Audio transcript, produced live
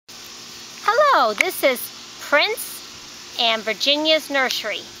Hello, this is Prince and Virginia's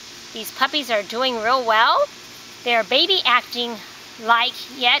nursery. These puppies are doing real well. They're baby acting like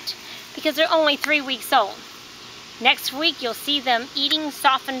yet because they're only 3 weeks old. Next week you'll see them eating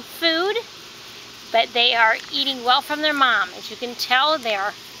softened food, but they are eating well from their mom. As you can tell, they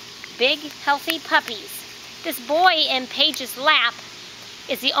are big, healthy puppies. This boy in Paige's lap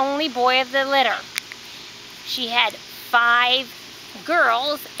is the only boy of the litter. She had 5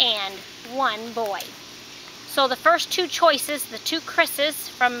 girls and 1 boy. So the first 2 choices, the 2 Chris's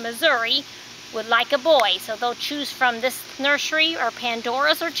from Missouri, would like a boy. So they'll choose from this nursery or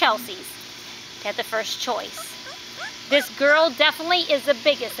Pandora's or Chelsea's to have the first choice. This girl definitely is the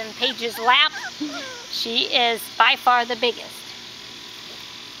biggest in Paige's lap. She is by far the biggest.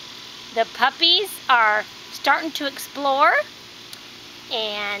 The puppies are starting to explore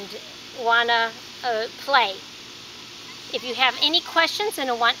and wanna play. If you have any questions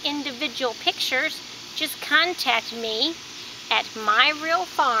and want individual pictures, just contact me at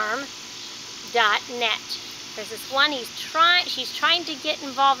myrealfarm.net. There's this one, she's trying to get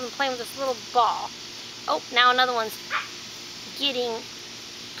involved in playing with this little ball. Oh, now another one's getting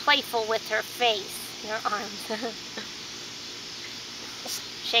playful with her face and her arms.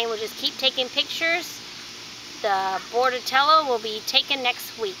 Shane will just keep taking pictures. The Bordatello will be taken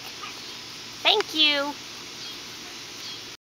next week. Thank you.